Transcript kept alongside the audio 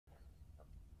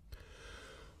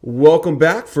Welcome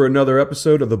back for another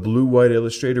episode of the Blue White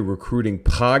Illustrated Recruiting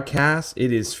Podcast.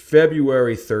 It is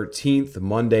February 13th,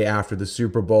 Monday after the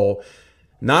Super Bowl.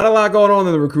 Not a lot going on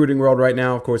in the recruiting world right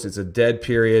now. Of course, it's a dead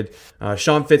period.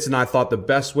 Sean Fitz and I thought the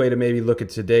best way to maybe look at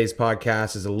today's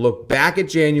podcast is to look back at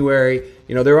January.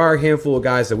 You know, there are a handful of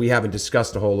guys that we haven't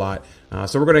discussed a whole lot.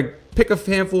 So we're going to pick a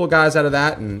handful of guys out of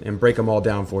that and break them all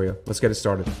down for you. Let's get it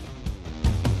started.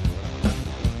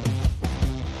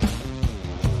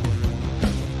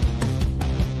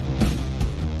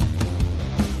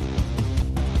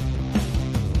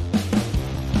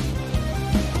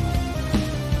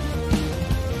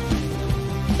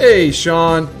 Hey,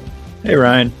 Sean. Hey,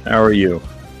 Ryan. How are you?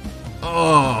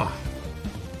 Oh,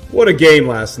 what a game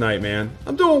last night, man.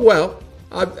 I'm doing well.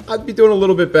 I'd be doing a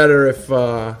little bit better if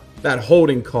that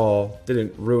holding call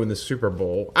didn't ruin the Super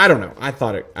Bowl. I don't know. I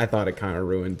thought it kind of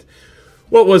ruined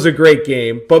what was a great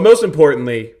game. But most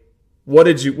importantly, what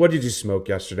did you smoke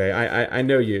yesterday? I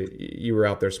know you were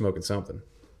out there smoking something.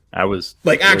 I was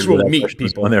like actual meat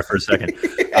people on there for a second.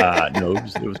 No,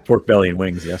 it was pork belly and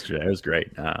wings yesterday. It was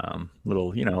great.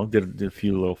 Did a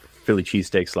few little Philly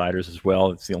cheesesteak sliders as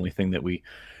well. It's the only thing that we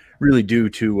really do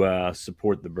to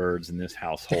support the birds in this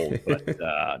household. But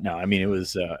no, I mean, it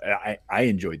was. I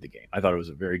enjoyed the game. I thought it was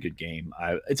a very good game.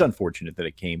 It's unfortunate that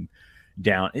it came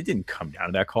down. It didn't come down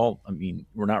to that call. I mean,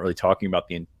 we're not really talking about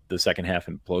the second half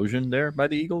implosion there by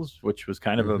the Eagles, which was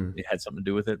kind of it had something to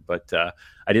do with it. But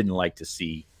I didn't like to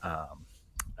see.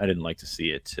 I didn't like to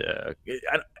see it.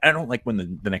 I don't like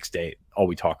when the next day all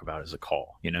we talk about is a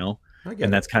call, you know.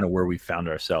 And that's kind of where we found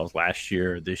ourselves last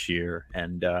year, this year,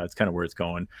 and it's kind of where it's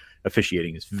going.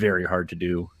 Officiating is very hard to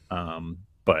do,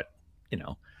 but you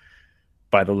know,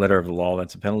 by the letter of the law,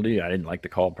 that's a penalty. I didn't like the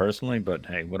call personally, but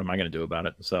hey, what am I going to do about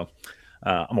it? So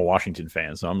I'm a Washington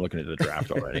fan, so I'm looking at the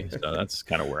draft already. So that's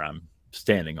kind of where I'm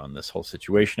standing on this whole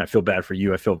situation. I feel bad for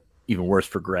you. I feel even worse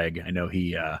for Greg. I know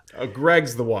he.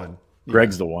 Greg's the one.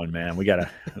 Greg's the one, man. We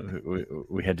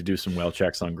had to do some well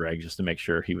checks on Greg just to make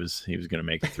sure he was going to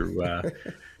make it through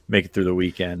the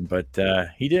weekend.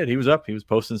 But he did. He was up. He was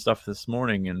posting stuff this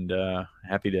morning, and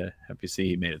happy to see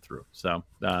he made it through. So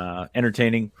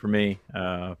entertaining for me.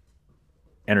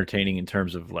 Entertaining in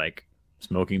terms of like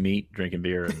smoking meat, drinking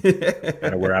beer, and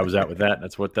kind of where I was at with that.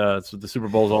 That's what the Super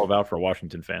Bowl is all about for a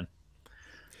Washington fan.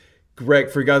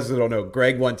 Greg, for you guys that don't know,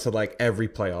 Greg went to like every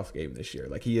playoff game this year.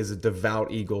 Like he is a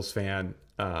devout Eagles fan.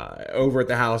 Over at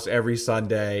the house every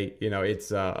Sunday, you know, it's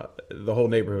the whole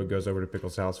neighborhood goes over to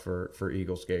Pickle's house for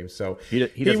Eagles games. So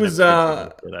he was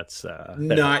that's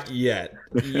not yet.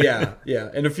 Yeah.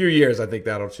 In a few years, I think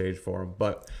that'll change for him.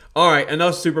 But all right,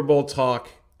 enough Super Bowl talk.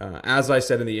 As I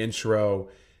said in the intro,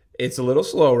 it's a little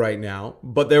slow right now,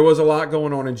 but there was a lot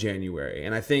going on in January,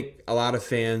 and I think a lot of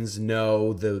fans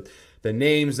know the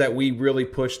names that we really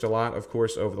pushed a lot, of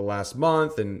course, over the last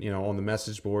month and, you know, on the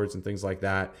message boards and things like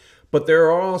that. But there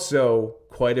are also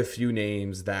quite a few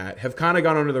names that have kind of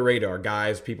gone under the radar.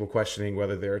 Guys, people questioning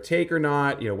whether they're a take or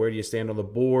not, you know, where do you stand on the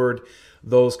board,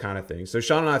 those kind of things. So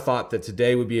Sean and I thought that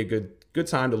today would be a good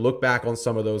time to look back on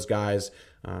some of those guys,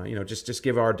 you know, just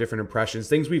give our different impressions,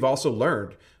 things we've also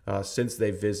learned since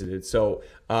they've visited. So,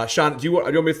 Sean, do you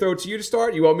want me to throw it to you to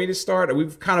start? You want me to start?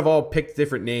 We've kind of all picked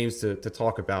different names to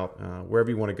talk about. Wherever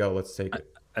you want to go, let's take it.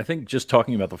 I think just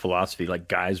talking about the philosophy, like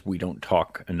guys we don't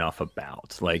talk enough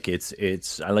about. Like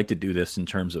it's I like to do this in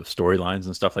terms of storylines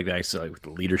and stuff like that. So like with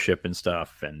leadership and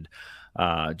stuff, and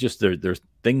just there's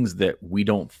things that we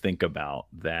don't think about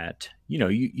that, you know,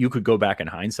 you could go back in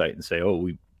hindsight and say, oh,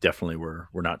 we definitely we're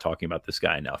not talking about this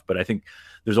guy enough. But I think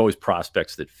there's always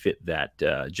prospects that fit that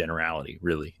generality,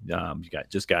 really. You got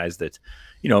just guys that,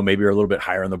 you know, maybe are a little bit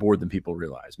higher on the board than people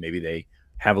realize. Maybe they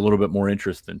have a little bit more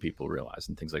interest than people realize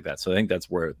and things like that. So I think that's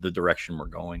where the direction we're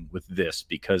going with this,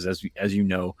 because as you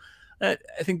know, I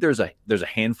think there's a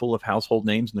handful of household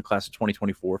names in the class of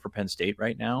 2024 for Penn State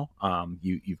right now.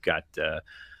 You've got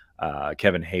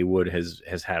Kevin Haywood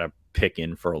has had a pick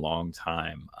in for a long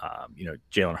time. You know,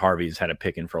 Jalen Harvey has had a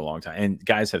pick in for a long time, and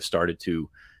guys have started to,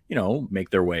 you know,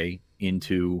 make their way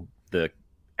into the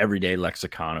everyday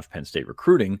lexicon of Penn State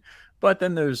recruiting. But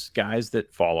then there's guys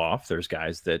that fall off. There's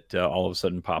guys that all of a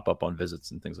sudden pop up on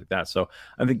visits and things like that. So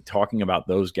I think talking about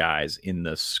those guys in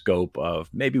the scope of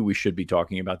maybe we should be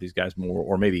talking about these guys more,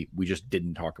 or maybe we just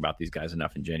didn't talk about these guys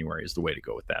enough in January is the way to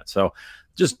go with that. So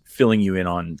just filling you in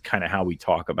on kind of how we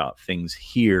talk about things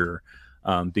here,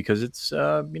 because it's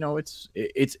you know, it's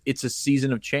a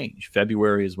season of change.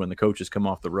 February is when the coaches come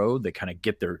off the road. They kind of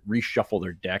reshuffle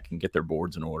their deck and get their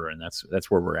boards in order, and that's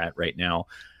where we're at right now.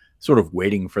 Sort of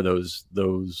waiting for those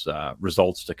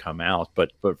results to come out,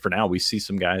 but for now we see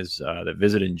some guys that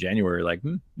visited in January like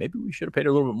maybe we should have paid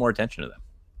a little bit more attention to them.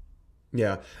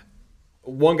 Yeah.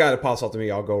 One guy that pops out to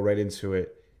me, I'll go right into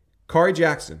it. Kari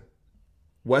Jackson,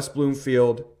 West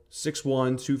Bloomfield, 6'1",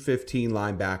 215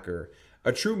 linebacker.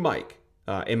 A true Mike,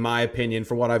 in my opinion,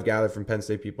 from what I've gathered from Penn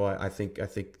State people. I think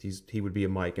he would be a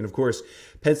Mike. And of course,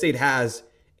 Penn State has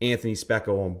Anthony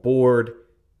Specco on board.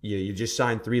 You just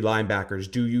signed 3 linebackers.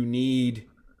 Do you need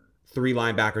 3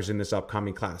 linebackers in this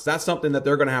upcoming class? That's something that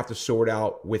they're going to have to sort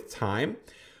out with time.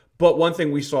 But one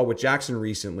thing we saw with Jackson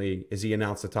recently is he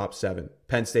announced the top 7.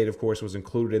 Penn State, of course, was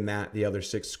included in that. The other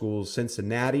 6 schools: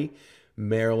 Cincinnati,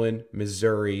 Maryland,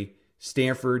 Missouri,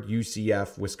 Stanford,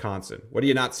 UCF, Wisconsin. What do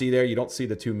you not see there? You don't see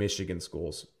the 2 Michigan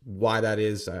schools. Why that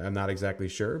is, I'm not exactly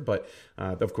sure. But,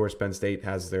 of course, Penn State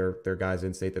has their guys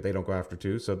in state that they don't go after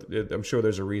too. So I'm sure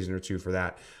there's a reason or two for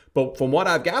that. But from what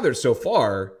I've gathered so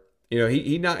far,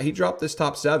 he dropped this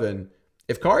top 7.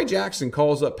 If Kari Jackson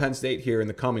calls up Penn State here in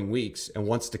the coming weeks and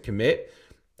wants to commit,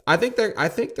 I think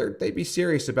they'd be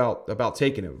serious about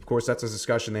taking him. Of course, that's a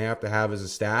discussion they have to have as a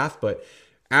staff. But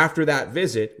after that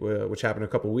visit, which happened a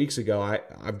couple of weeks ago,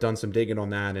 I've done some digging on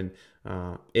that, and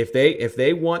if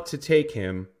they want to take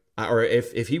him, or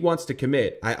if he wants to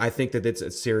commit, I think that it's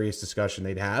a serious discussion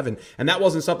they'd have, and that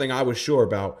wasn't something I was sure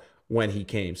about when he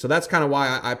came. So that's kind of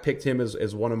why I picked him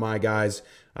as one of my guys.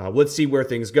 Let's see where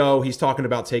things go. He's talking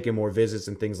about taking more visits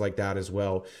and things like that as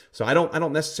well. So I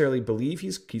don't necessarily believe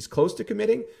he's close to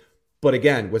committing. But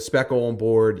again, with Specco on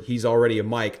board, he's already a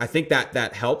Mike. I think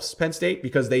that helps Penn State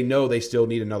because they know they still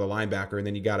need another linebacker, and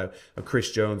then you got a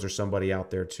Chris Jones or somebody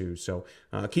out there too. So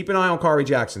keep an eye on Kari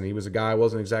Jackson. He was a guy I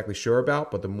wasn't exactly sure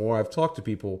about, but the more I've talked to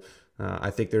people,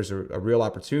 I think there's a real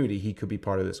opportunity he could be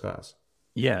part of this class.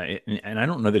 Yeah, and I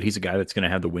don't know that he's a guy that's going to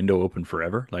have the window open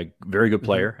forever. Like, very good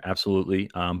player, absolutely.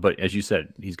 But as you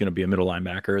said, he's going to be a middle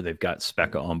linebacker. They've got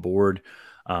Specca on board.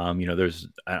 There's,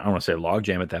 I don't want to say a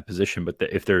logjam at that position, but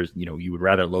if there's, you would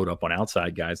rather load up on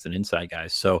outside guys than inside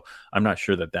guys. So I'm not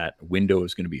sure that window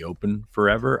is going to be open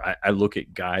forever. I look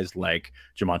at guys like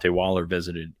Jamonte Waller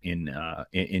visited in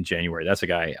January. That's a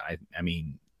guy, I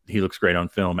mean, he looks great on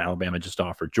film. Alabama just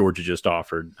offered. Georgia just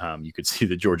offered. You could see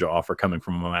the Georgia offer coming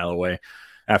from a mile away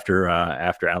after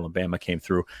Alabama came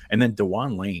through. And then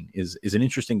DeJuan Lane is an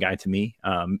interesting guy to me.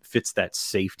 Fits that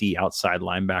safety outside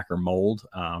linebacker mold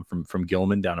from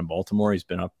Gilman down in Baltimore. He's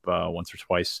been up once or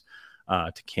twice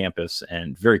to campus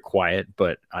and very quiet,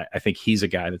 but I think he's a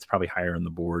guy that's probably higher on the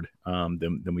board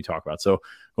than we talk about. So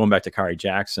going back to Kari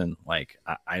Jackson, like,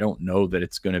 I don't know that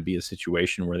it's going to be a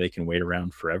situation where they can wait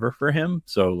around forever for him.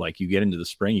 So like you get into the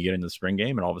spring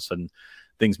game, and all of a sudden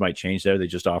things might change there. They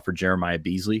just offered Jeremiah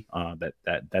Beasley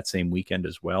that same weekend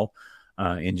as well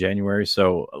in January.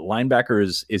 So linebacker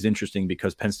is interesting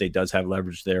because Penn State does have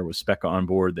leverage there with Specca on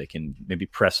board. They can maybe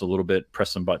press a little bit,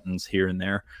 press some buttons here and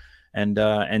there,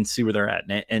 and see where they're at.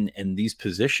 And these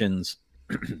positions,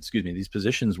 excuse me, these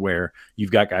positions where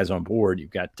you've got guys on board, you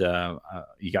got a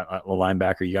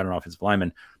linebacker, you got an offensive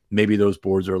lineman. Maybe those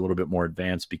boards are a little bit more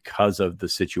advanced because of the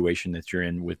situation that you're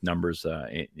in with numbers,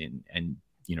 and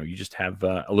you just have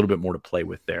a little bit more to play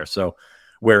with there. So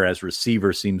whereas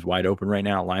receiver seems wide open right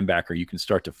now, linebacker, you can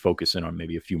start to focus in on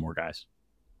maybe a few more guys.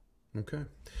 Okay.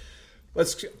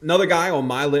 Another guy on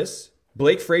my list,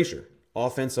 Blake Frazier,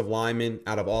 offensive lineman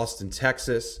out of Austin,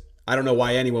 Texas. I don't know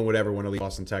why anyone would ever want to leave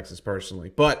Austin, Texas,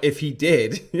 personally. But if he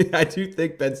did, I do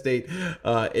think Penn State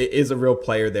is a real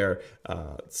player there.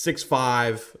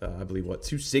 6'5", I believe,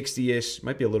 260-ish.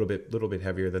 Might be a little bit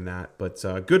heavier than that. But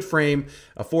good frame,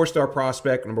 a 4-star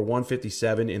prospect, number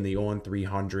 157 in the on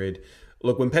 300.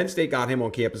 Look, when Penn State got him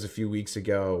on campus a few weeks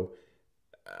ago,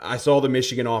 I saw the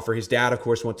Michigan offer. His dad, of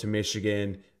course, went to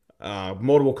Michigan.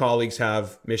 Multiple colleagues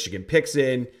have Michigan picks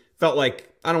in. Felt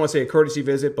like, I don't want to say a courtesy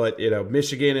visit, but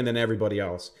Michigan and then everybody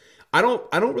else. I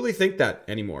don't really think that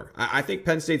anymore. I think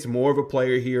Penn State's more of a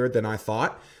player here than I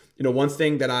thought. One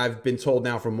thing that I've been told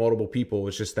now from multiple people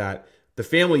is just that the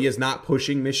family is not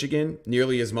pushing Michigan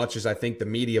nearly as much as I think the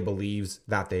media believes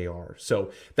that they are.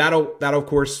 So that'll of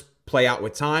course play out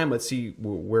with time. Let's see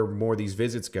where more of these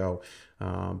visits go.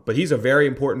 But he's a very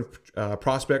important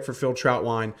prospect for Phil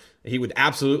Trautwein. He would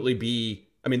absolutely be.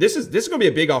 I mean, this is going to be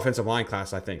a big offensive line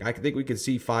class, I think. I think we could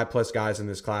see 5+ guys in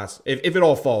this class, if it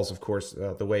all falls, of course,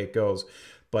 the way it goes,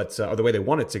 but or the way they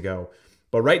want it to go.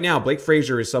 But right now, Blake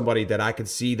Frazier is somebody that I could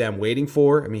see them waiting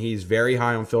for. I mean, he's very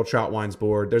high on Phil Trautwein's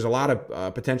board. There's a lot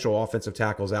of potential offensive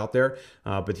tackles out there,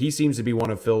 but he seems to be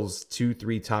one of Phil's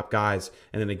 2-3 top guys.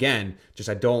 And then again, just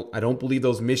I don't believe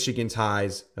those Michigan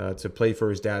ties to play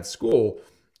for his dad's school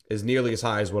is nearly as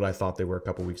high as what I thought they were a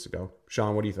couple weeks ago.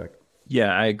 Sean, what do you think?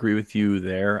 Yeah, I agree with you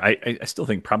there. I still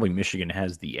think probably Michigan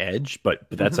has the edge, but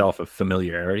that's off of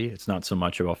familiarity. It's not so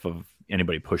much off of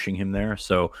anybody pushing him there.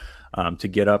 So to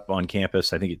get up on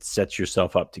campus, I think it sets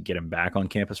yourself up to get him back on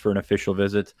campus for an official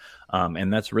visit.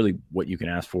 And that's really what you can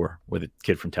ask for with a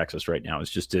kid from Texas right now, is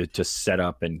just to set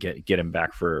up and get him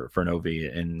back for an OV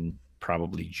in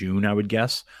probably June, I would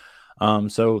guess.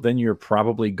 So then you're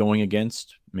probably going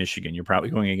against Michigan. You're probably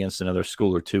going against another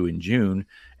school or two in June,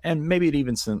 and maybe it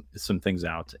evens some things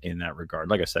out in that regard.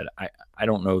 Like I said, I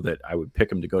don't know that I would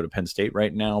pick him to go to Penn State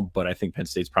right now, but I think Penn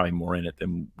State's probably more in it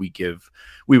than we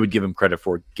would give him credit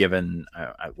for, given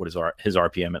what is his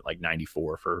RPM at like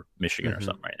 94 for Michigan or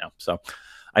something right now. So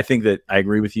I think that I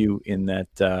agree with you in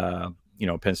that,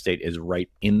 Penn State is right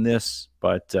in this,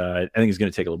 but I think it's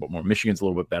going to take a little bit more. Michigan's a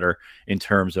little bit better in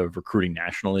terms of recruiting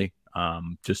nationally.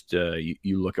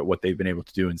 You look at what they've been able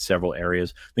to do in several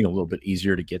areas. I think a little bit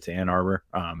easier to get to Ann Arbor,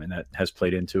 and that has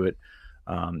played into it.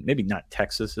 Maybe not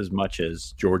Texas as much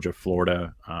as Georgia,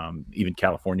 Florida, even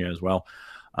California as well.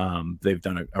 They've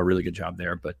done a really good job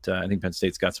there, but I think Penn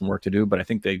State's got some work to do. But I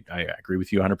think I agree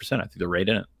with you 100%. I think they're right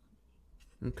in it.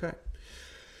 Okay.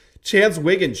 Chance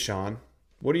Wiggins, Sean.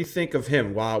 What do you think of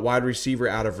him? Wide receiver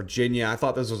out of Virginia. I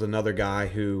thought this was another guy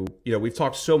who, we've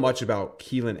talked so much about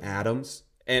Keelan Adams.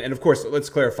 And of course, let's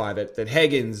clarify that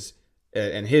Higgins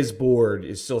and his board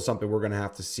is still something we're going to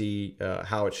have to see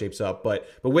how it shapes up. But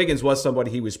Wiggins was somebody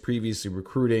he was previously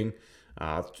recruiting.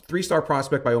 3-star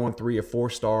prospect by 0-3, a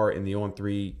 4-star in the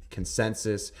 0-3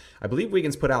 consensus. I believe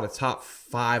Wiggins put out a top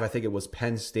 5. I think it was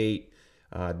Penn State,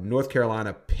 North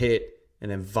Carolina, Pitt, and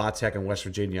then Vatech and West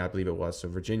Virginia, I believe it was. So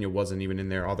Virginia wasn't even in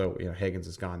there, although Higgins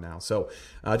is gone now. So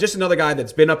just another guy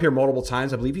that's been up here multiple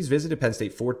times. I believe he's visited Penn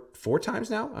State four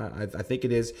times now. I think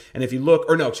it is. And if you look,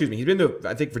 he's been to,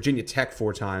 I think, Virginia Tech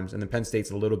 4 times, and then Penn State's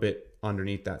a little bit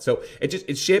underneath that. So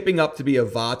it's shaping up to be a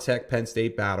Vatech Penn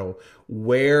State battle.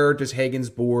 Where does Higgins'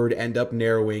 board end up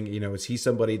narrowing? Is he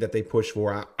somebody that they push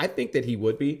for? I think that he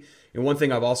would be. And one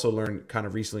thing I've also learned kind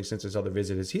of recently since his other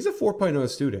visit is he's a 4.0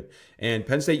 student. And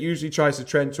Penn State usually tries to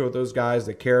trend toward those guys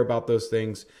that care about those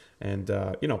things. And,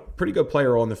 pretty good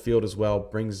player on the field as well.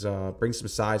 Brings some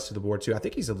size to the board, too. I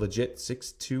think he's a legit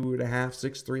 6'2.5",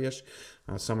 6'3"-ish,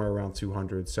 somewhere around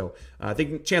 200. So I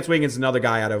think Chance Wiggins is another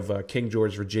guy out of King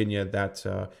George, Virginia,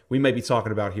 that we may be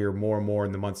talking about here more and more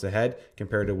in the months ahead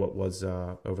compared to what was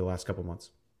over the last couple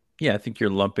months. Yeah, I think you're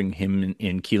lumping him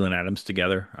in Keelan Adams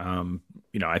together.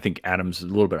 I think Adams is a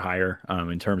little bit higher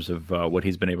in terms of what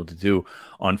he's been able to do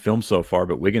on film so far.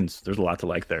 But Wiggins, there's a lot to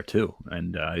like there too.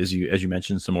 And as you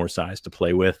mentioned, some more size to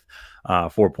play with.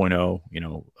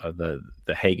 4.0.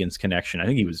 The Higgins connection. I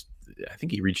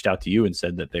think he reached out to you and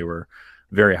said that they were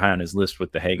very high on his list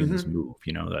with the Higgins move,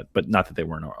 but not that they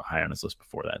weren't high on his list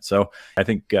before that. So I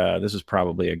think this is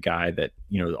probably a guy that,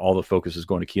 all the focus is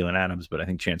going to Keelan Adams, but I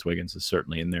think Chance Wiggins is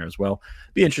certainly in there as well.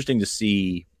 Be interesting to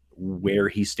see where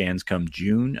he stands come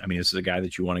June. I mean, this is a guy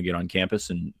that you want to get on campus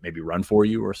and maybe run for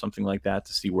you or something like that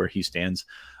to see where he stands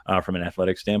from an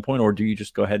athletic standpoint, or do you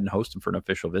just go ahead and host him for an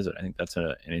official visit? I think that's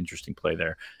an interesting play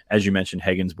there. As you mentioned,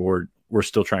 Higgins' board, we're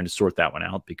still trying to sort that one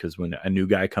out, because when a new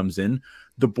guy comes in,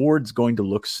 the board's going to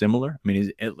look similar. I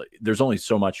mean, there's only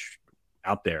so much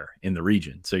out there in the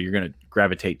region, so you're going to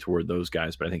gravitate toward those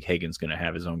guys, but I think Higgins going to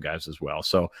have his own guys as well.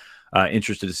 So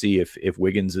interested to see if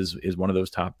Wiggins is one of those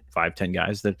top 5-10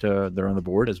 guys that they're on the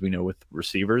board. As we know, with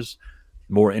receivers,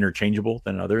 more interchangeable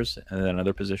than others and than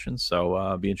other positions.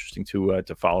 So be interesting to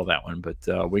follow that one.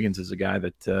 But Wiggins is a guy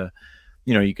that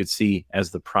you could see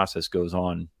as the process goes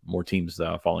on, more teams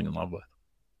falling in love with.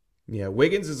 Yeah,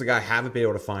 Wiggins is a guy I haven't been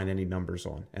able to find any numbers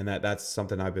on, and that's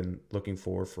something I've been looking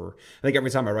for. I think every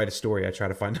time I write a story, I try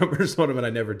to find numbers on him, and I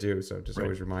never do, so it just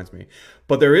always reminds me.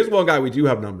 But there is one guy we do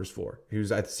have numbers for, who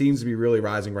seems to be really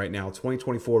rising right now.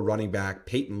 2024 running back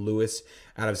Peyton Lewis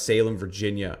out of Salem,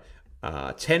 Virginia.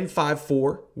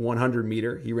 10.54 100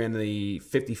 meter. He ran the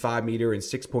 55 meter in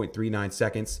 6.39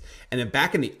 seconds. And then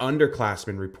back in the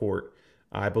underclassmen report,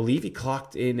 I believe he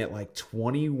clocked in at like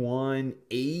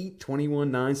 21.8,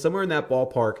 21.9, somewhere in that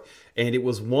ballpark. And it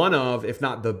was one of, if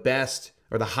not the best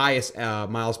or the highest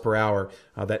miles per hour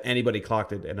that anybody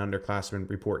clocked at an underclassmen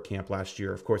report camp last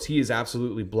year. Of course, he is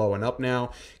absolutely blowing up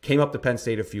now. Came up to Penn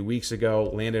State a few weeks ago,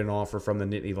 landed an offer from the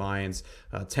Nittany Lions,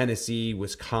 Tennessee,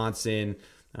 Wisconsin,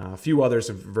 a few others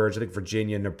have verged. I think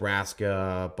Virginia,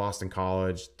 Nebraska, Boston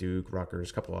College, Duke,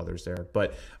 Rutgers, a couple others there.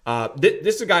 But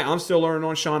this is a guy I'm still learning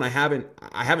on, Sean. I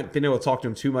haven't been able to talk to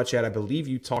him too much yet. I believe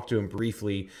you talked to him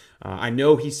briefly. I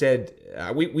know he said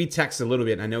we texted a little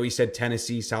bit. And I know he said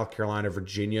Tennessee, South Carolina,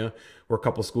 Virginia were a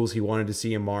couple schools he wanted to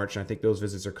see in March. And I think those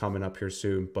visits are coming up here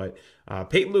soon. But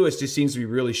Peyton Lewis just seems to be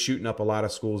really shooting up a lot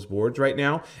of schools' boards right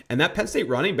now. And that Penn State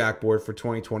running back board for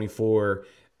 2024.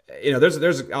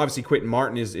 there's obviously Quentin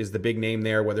Martin is the big name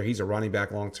there. Whether he's a running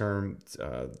back long term,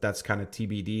 that's kind of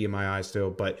TBD in my eyes still.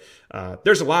 But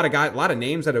there's a lot of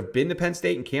names that have been to Penn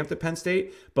State and camped at Penn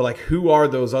State. But like, who are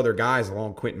those other guys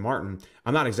along Quentin Martin?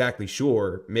 I'm not exactly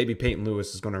sure. Maybe Peyton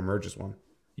Lewis is going to emerge as one.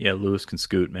 Yeah, Lewis can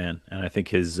scoot, man, and I think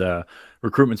his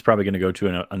recruitment's probably going to go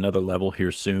to another level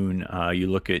here soon.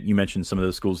 You mentioned some of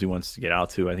those schools he wants to get out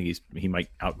to. I think he might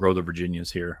outgrow the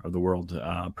Virginias here of the world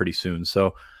pretty soon.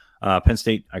 So Penn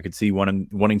State, I could see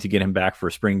wanting to get him back for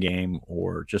a spring game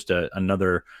or just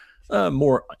another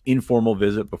more informal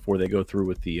visit before they go through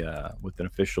with an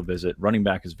official visit. Running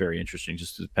back is very interesting,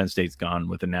 just as Penn State's gone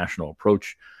with a national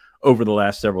approach over the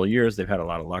last several years. They've had a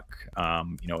lot of luck,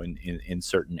 in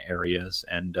certain areas,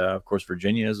 and of course,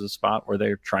 Virginia is a spot where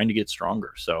they're trying to get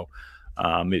stronger. So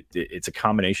it's a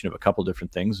combination of a couple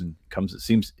different things, and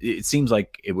it seems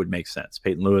like it would make sense.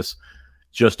 Peyton Lewis,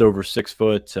 just over 6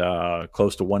 foot,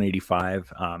 close to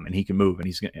 185, and he can move, and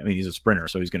he's a sprinter,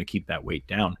 so he's going to keep that weight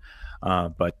down.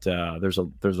 But there's a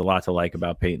lot to like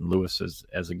about Peyton Lewis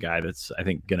as a guy that's, I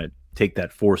think, going to take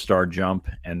that 4-star jump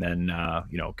and then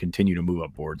continue to move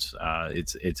up boards.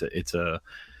 It's a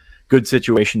good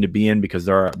situation to be in because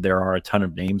there are a ton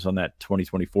of names on that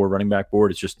 2024 running back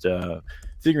board. It's just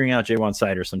figuring out Jaywan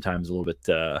Snyder sometimes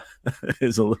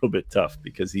is a little bit tough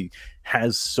because he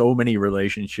has so many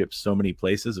relationships, so many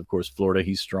places. Of course, Florida,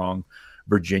 he's strong.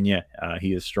 Virginia,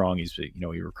 he is strong. He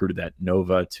recruited that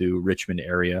Nova to Richmond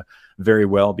area very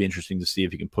well. It'll be interesting to see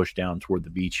if he can push down toward the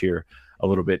beach here a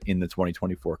little bit in the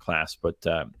 2024 class. But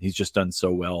he's just done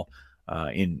so well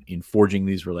in forging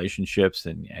these relationships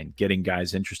and getting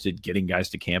guys interested, getting guys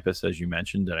to campus, as you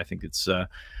mentioned. And I think it's a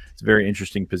very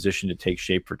interesting position to take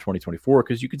shape for 2024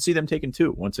 because you could see them taking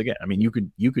 2 once again. I mean, you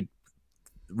could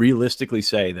realistically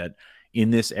say that in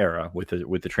this era with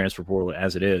the transfer portal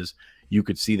as it is, you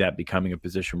could see that becoming a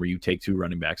position where you take 2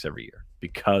 running backs every year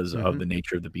because of the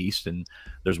nature of the beast. And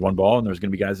there's one ball, and there's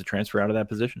going to be guys that transfer out of that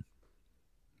position.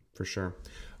 For sure.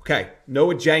 Okay,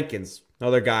 Noah Jenkins,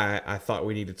 another guy I thought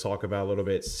we need to talk about a little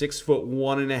bit.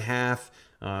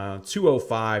 6'1.5",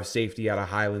 205 safety out of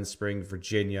Highland Springs,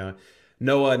 Virginia.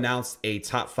 Noah announced a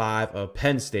top 5 of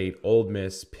Penn State, Ole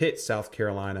Miss, Pitt, South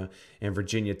Carolina, and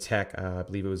Virginia Tech. I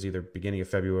believe it was either beginning of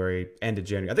February, end of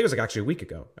January. I think it was like actually a week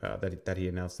ago that he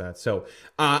announced that. So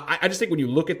I just think when you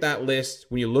look at that list,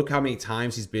 when you look how many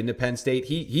times he's been to Penn State,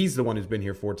 he's the one who's been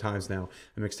here 4 times now.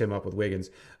 I mixed him up with Wiggins.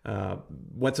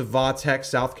 Went to Va Tech,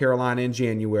 South Carolina in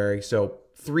January. So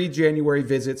 3 January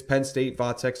visits, Penn State,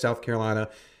 Va Tech, South Carolina.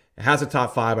 It has a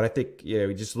top 5, but I think,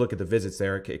 you just look at the visits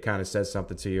there. It kind of says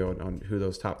something to you on who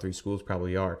those top 3 schools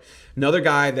probably are. Another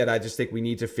guy that I just think we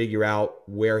need to figure out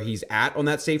where he's at on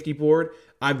that safety board.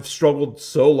 I've struggled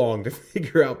so long to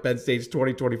figure out Penn State's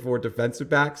 2024 defensive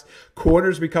backs.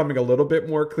 Corner's becoming a little bit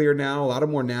more clear now. A lot of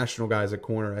more national guys at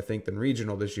corner, I think, than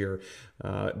regional this year.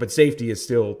 But safety is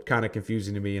still kind of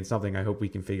confusing to me and something I hope we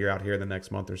can figure out here in the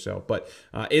next month or so. But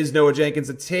is Noah Jenkins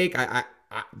a take?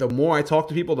 The more I talk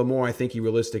to people, the more I think he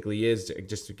realistically is.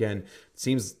 Just again,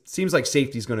 seems like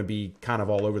safety is going to be kind of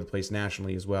all over the place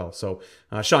nationally as well. So,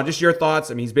 Sean, just your thoughts.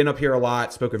 I mean, he's been up here a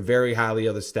lot, spoken very highly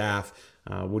of the staff.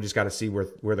 We'll just got to see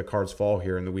where the cards fall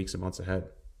here in the weeks and months ahead.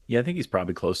 Yeah, I think he's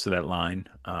probably close to that line.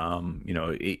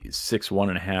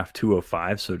 6'1.5",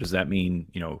 205. So does that mean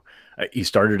he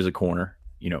started as a corner?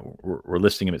 We're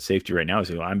listing him at safety right now. Is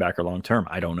he a linebacker long term?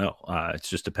 I don't know. It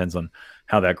just depends on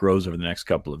how that grows over the next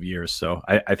couple of years. So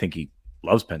I think he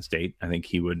loves Penn State. I think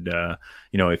he would,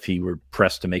 if he were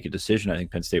pressed to make a decision, I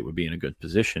think Penn State would be in a good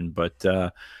position. But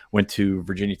went to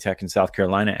Virginia Tech and South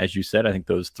Carolina, as you said. I think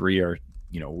those 3 are,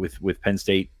 with Penn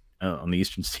State on the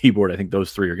Eastern Seaboard, I think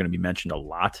those 3 are going to be mentioned a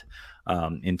lot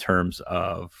in terms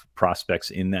of prospects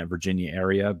in that Virginia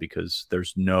area because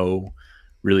there's no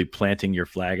really planting your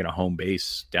flag in a home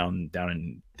base down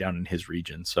in his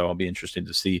region. So I'll be interested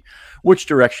to see which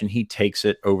direction he takes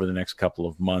it over the next couple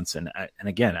of months. And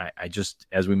again, I just,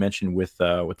 as we mentioned with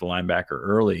the linebacker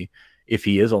early, if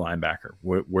he is a linebacker,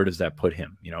 where does that put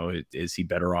him? Is he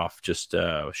better off just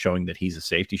showing that he's a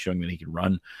safety, showing that he can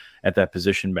run at that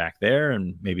position back there,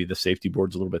 and maybe the safety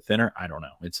board's a little bit thinner? I don't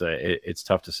know. It's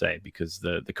tough to say because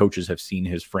the coaches have seen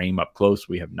his frame up close.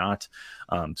 We have not.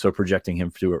 So projecting him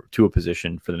to a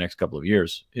position for the next couple of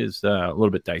years is a little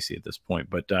bit dicey at this point.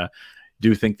 But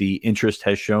do think the interest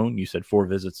has shown. You said 4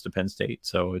 visits to Penn State,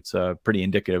 so it's pretty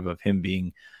indicative of him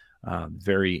being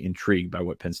very intrigued by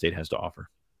what Penn State has to offer.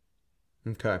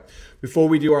 Okay. Before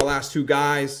we do our last 2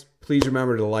 guys, Please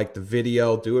remember to like the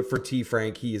video. Do it for T.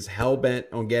 Frank. He is hell-bent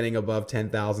on getting above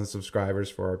 10,000 subscribers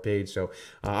for our page. So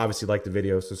obviously like the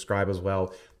video, subscribe as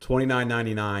well.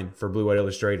 $29.99 for Blue White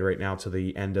Illustrated right now to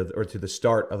the end of, or to the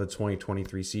start of the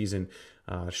 2023 season.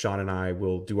 Sean and I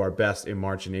will do our best in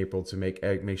March and April to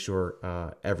make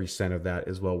sure every cent of that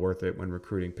is well worth it when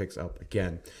recruiting picks up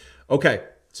again. Okay,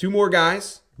 2 more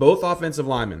guys, both offensive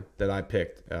linemen that I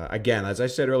picked. Again, as I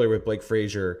said earlier with Blake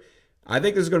Frazier, I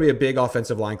think there's going to be a big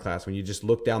offensive line class. When you just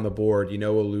look down the board, you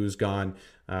know Alu's gone.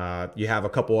 You have a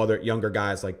couple other younger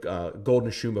guys like Golden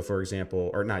Shumba, for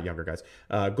example, or not younger guys.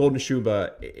 Golden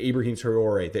Shumba, Ibrahim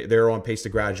Traore, they're on pace to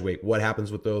graduate. What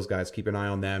happens with those guys? Keep an eye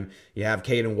on them. You have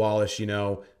Caden Wallace, you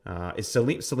know. Is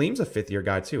Salim's a 5th-year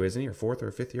guy too, isn't he? Or 4th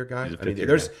or 5th-year guy? He's a 5th-year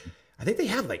guy. I think they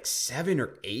have like 7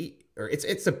 or 8. Or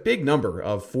it's a big number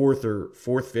of 4th,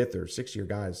 5th, or 6th-year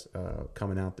guys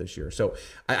coming out this year. So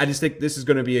I just think this is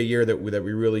going to be a year that we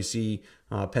really see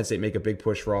Penn State make a big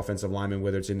push for offensive linemen,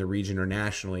 whether it's in the region or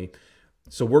nationally.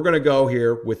 So we're going to go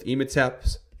here with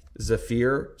Imatep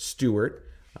Zafir Stewart.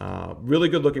 Really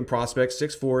good-looking prospect,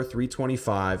 6'4",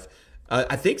 325.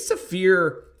 I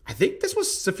think this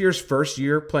was Zafir's first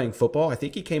year playing football. I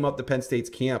think he came up to Penn State's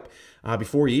camp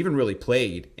before he even really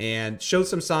played and showed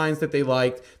some signs that they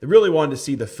liked. They really wanted to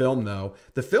see the film, though.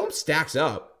 The film stacks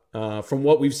up from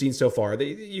what we've seen so far.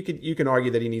 You can argue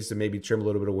that he needs to maybe trim a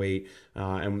little bit of weight.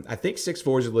 And I think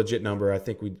 6'4" is a legit number. I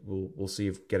think we'll see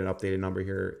if get an updated number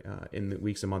here in the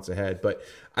weeks and months ahead. But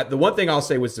the one thing I'll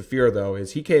say with Zafir, though,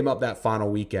 is he came up that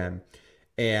final weekend,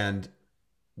 and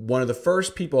one of the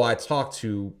first people I talked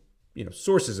to,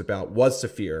 sources about, was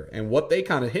Zafir. And what they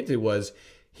kind of hinted was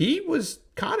he was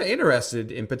kind of interested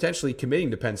in potentially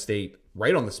committing to Penn State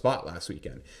right on the spot last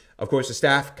weekend. Of course, the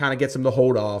staff kind of gets him to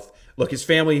hold off. Look, his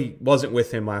family wasn't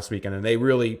with him last weekend, and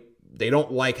they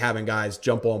don't like having guys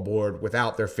jump on board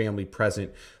without their family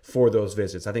present for those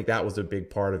visits. I think that was a big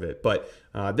part of it. But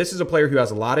this is a player who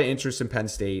has a lot of interest in Penn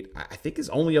State. I think his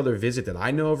only other visit that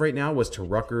I know of right now was to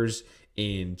Rutgers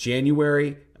in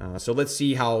January. So let's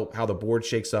see how the board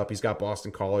shakes up. He's got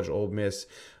Boston College, Ole Miss,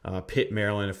 Pitt,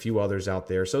 Maryland, a few others out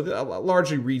there. So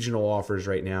largely regional offers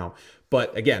right now.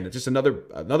 But again, just another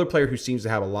player who seems to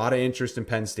have a lot of interest in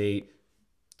Penn State.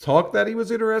 Talk that he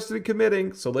was interested in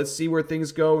committing. So let's see where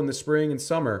things go in the spring and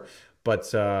summer.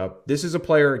 But this is a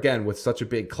player, again, with such a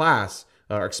big class,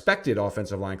 or expected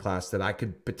offensive line class, that I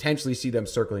could potentially see them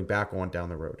circling back on down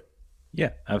the road.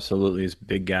 Yeah, absolutely. He's a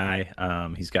big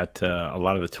guy. He's got a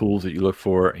lot of the tools that you look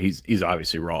for. He's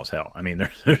obviously raw as hell. I mean,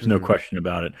 there's no question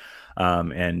about it.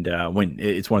 And when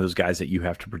it's one of those guys that you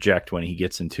have to project when he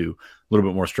gets into a little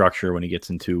bit more structure, when he gets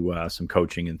into some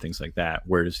coaching and things like that,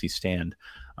 where does he stand?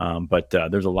 But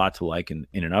there's a lot to like in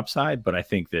an upside. But I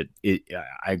think that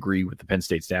I agree with the Penn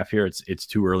State staff here. It's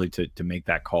too early to make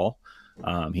that call.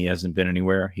 He hasn't been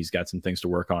anywhere. He's got some things to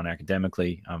work on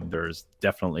academically. There's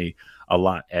definitely a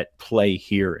lot at play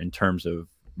here in terms of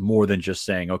more than just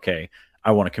saying, okay,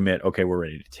 I want to commit. Okay, we're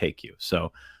ready to take you.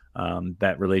 So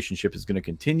that relationship is going to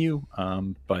continue.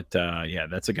 But yeah,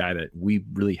 that's a guy that we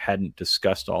really hadn't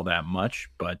discussed all that much.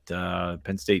 But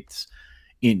Penn State's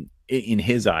in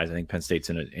his eyes, I think Penn State's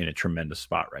in a tremendous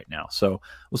spot right now. So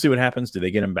we'll see what happens. Do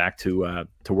they get him back to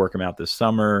work him out this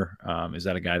summer? Is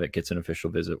that a guy that gets an official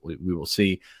visit? We will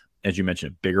see. As you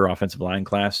mentioned, a bigger offensive line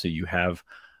class, so you have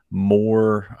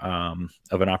more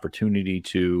of an opportunity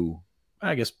to,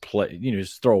 I guess, play.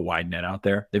 Just throw a wide net out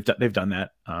there. They've done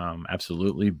that,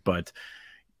 absolutely, but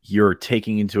you're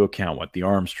taking into account what the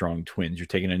Armstrong twins, you're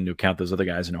taking into account those other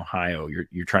guys in Ohio.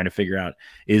 You're trying to figure out,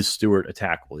 is Stewart a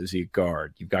tackle? Is he a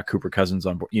guard? You've got Cooper Cousins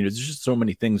on board. There's just so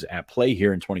many things at play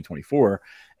here in 2024,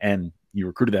 and you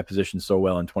recruited that position so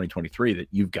well in 2023 that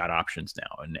you've got options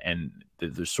now, and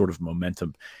there's sort of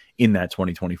momentum in that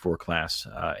 2024 class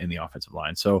in the offensive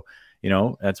line. So,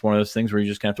 that's one of those things where you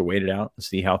just have to wait it out and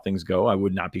see how things go. I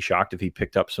would not be shocked if he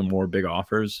picked up some more big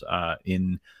offers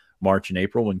in March and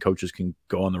April when coaches can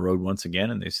go on the road once again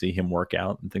and they see him work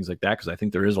out and things like that, because I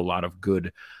think there is a lot of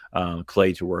good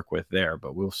clay to work with there.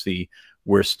 But we'll see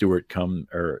where Stewart come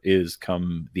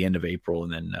the end of April,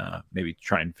 and then maybe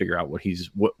try and figure out what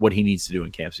he needs to do in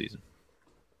camp season.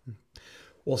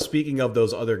 Well, speaking of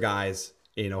those other guys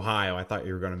in Ohio, I thought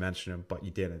you were going to mention him, but you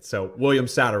didn't. So William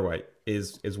Satterwhite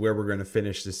is where we're going to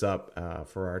finish this up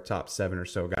for our top 7 or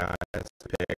so guys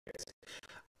picked.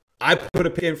 I put a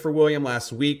pick in for William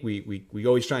last week. We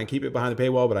always try and keep it behind the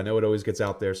paywall, but I know it always gets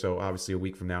out there. So obviously a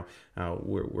week from now,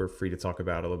 we're free to talk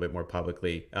about it a little bit more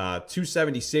publicly.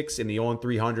 276 in the on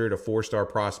 300, a 4-star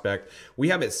prospect. We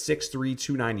have it 6'3",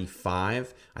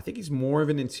 295. I think he's more of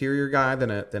an interior guy than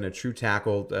a true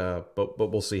tackle, but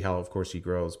we'll see how, of course, he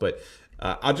grows. But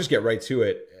I'll just get right to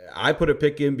it. I put a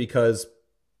pick in because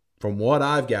from what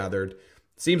I've gathered, it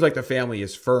seems like the family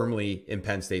is firmly in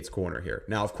Penn State's corner here.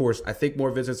 Now, of course, I think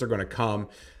more visits are going to come.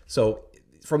 So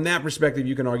from that perspective,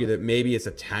 you can argue that maybe it's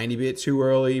a tiny bit too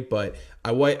early, but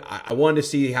I wanted to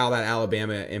see how that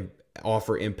Alabama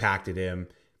offer impacted him.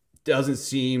 Doesn't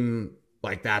seem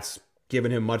like that's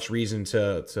given him much reason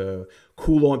to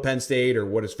cool on Penn State or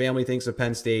what his family thinks of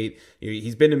Penn State.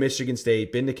 He's been to Michigan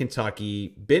State, been to Kentucky,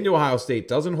 been to Ohio State,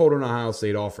 doesn't hold an Ohio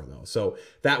State offer though. So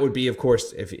that would be, of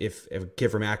course, if a kid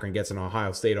from Akron gets an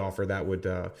Ohio State offer, that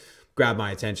would grab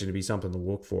my attention to be something to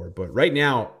look for. But right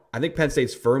now, I think Penn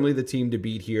State's firmly the team to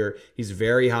beat here. He's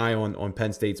very high on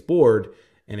Penn State's board.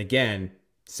 And again,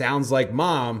 sounds like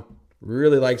Mom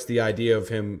really likes the idea of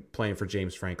him playing for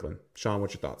James Franklin. Sean,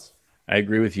 what's your thoughts? I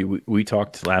agree with you. We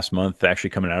talked last month,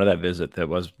 actually coming out of that visit, that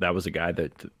was a guy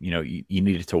that you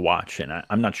needed to watch, and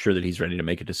I'm not sure that he's ready to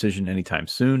make a decision anytime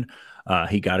soon.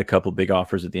 He got a couple big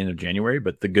offers at the end of January,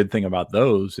 but the good thing about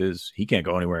those is he can't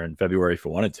go anywhere in February if he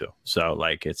wanted to. So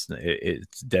like it's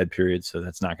dead period, so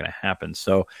that's not going to happen.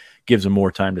 So gives him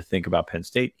more time to think about Penn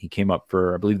State. He came up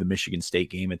for, I believe, the Michigan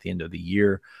State game at the end of the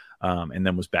year. And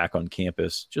then was back on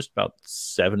campus just about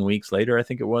 7 weeks later, I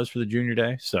think it was, for the junior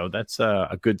day. So that's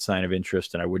a good sign of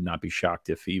interest, and I would not be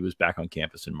shocked if he was back on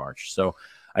campus in March. So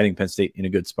I think Penn State in a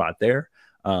good spot there.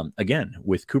 Again,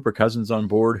 with Cooper Cousins on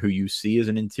board, who you see as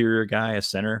an interior guy, a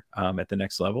center at the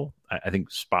next level, I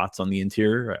think spots on the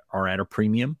interior are at a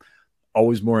premium.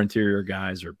 Always more interior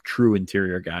guys or true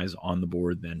interior guys on the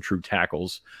board than true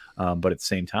tackles. But at the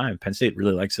same time, Penn State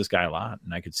really likes this guy a lot,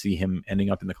 and I could see him ending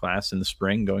up in the class in the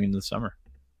spring going into the summer.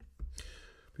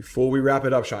 Before we wrap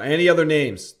it up, Sean, any other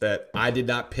names that I did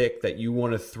not pick that you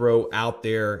want to throw out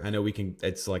there? I know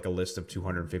it's like a list of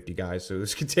 250 guys, so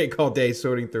this could take all day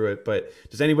sorting through it, but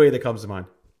just anybody that comes to mind.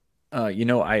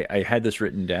 I had this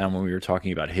written down when we were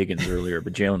talking about Higgins earlier,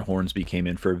 but Jalen Hornsby came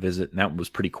in for a visit, and that was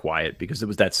pretty quiet because it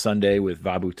was that Sunday with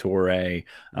Vabu Toure.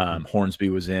 Hornsby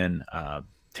was in.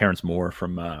 Terrence Moore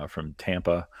from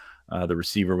Tampa, the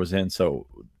receiver, was in. So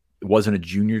it wasn't a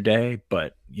junior day,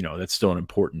 but that's still an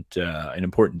important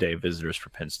day of visitors for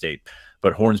Penn State.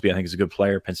 But Hornsby, I think, is a good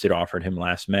player. Penn State offered him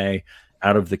last May.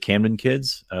 Out of the Camden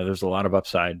kids, there's a lot of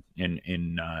upside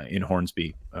in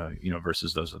Hornsby,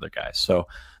 versus those other guys. So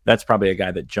that's probably a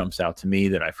guy that jumps out to me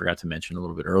that I forgot to mention a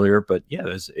little bit earlier. But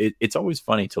yeah, it's always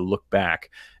funny to look back,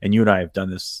 and you and I have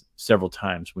done this several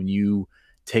times when you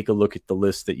take a look at the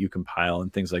list that you compile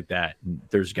and things like that. And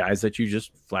there's guys that you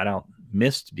just flat out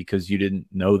missed because you didn't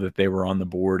know that they were on the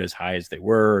board as high as they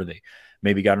were. Or they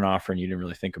maybe got an offer and you didn't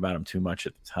really think about them too much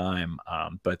at the time.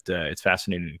 But it's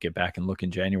fascinating to get back and look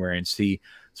in January and see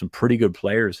some pretty good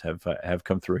players have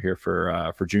come through here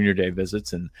for junior day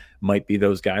visits, and might be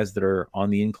those guys that are on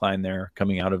the incline there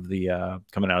coming out of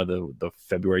the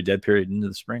February dead period into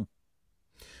the spring.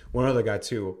 One other guy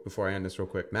too, before I end this real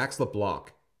quick, Max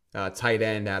LeBlanc, tight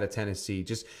end out of Tennessee.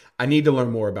 I need to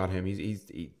learn more about him.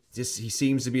 He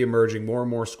seems to be emerging. More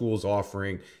and more schools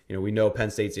offering. We know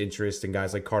Penn State's interest in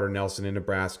guys like Carter Nelson in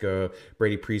Nebraska,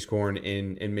 Brady Prieskorn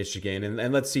in Michigan,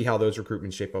 and let's see how those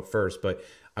recruitments shape up first. But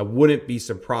I wouldn't be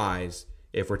surprised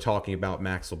if we're talking about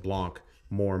Max LeBlanc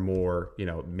more and more,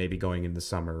 maybe going in the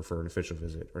summer for an official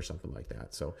visit or something like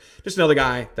that. So just another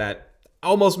guy that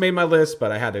almost made my list,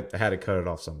 but I had to cut it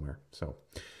off somewhere. So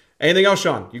anything else,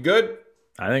 Sean? You good?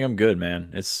 I think I'm good, man.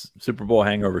 It's Super Bowl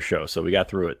hangover show, so we got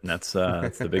through it, and that's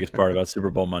the biggest part about Super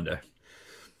Bowl Monday.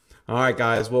 All right,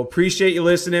 guys. Well, appreciate you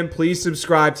listening. Please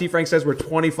subscribe. T. Frank says we're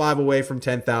 25 away from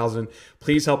 10,000.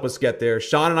 Please help us get there.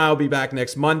 Sean and I will be back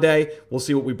next Monday. We'll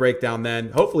see what we break down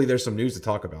then. Hopefully there's some news to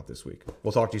talk about this week.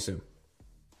 We'll talk to you soon.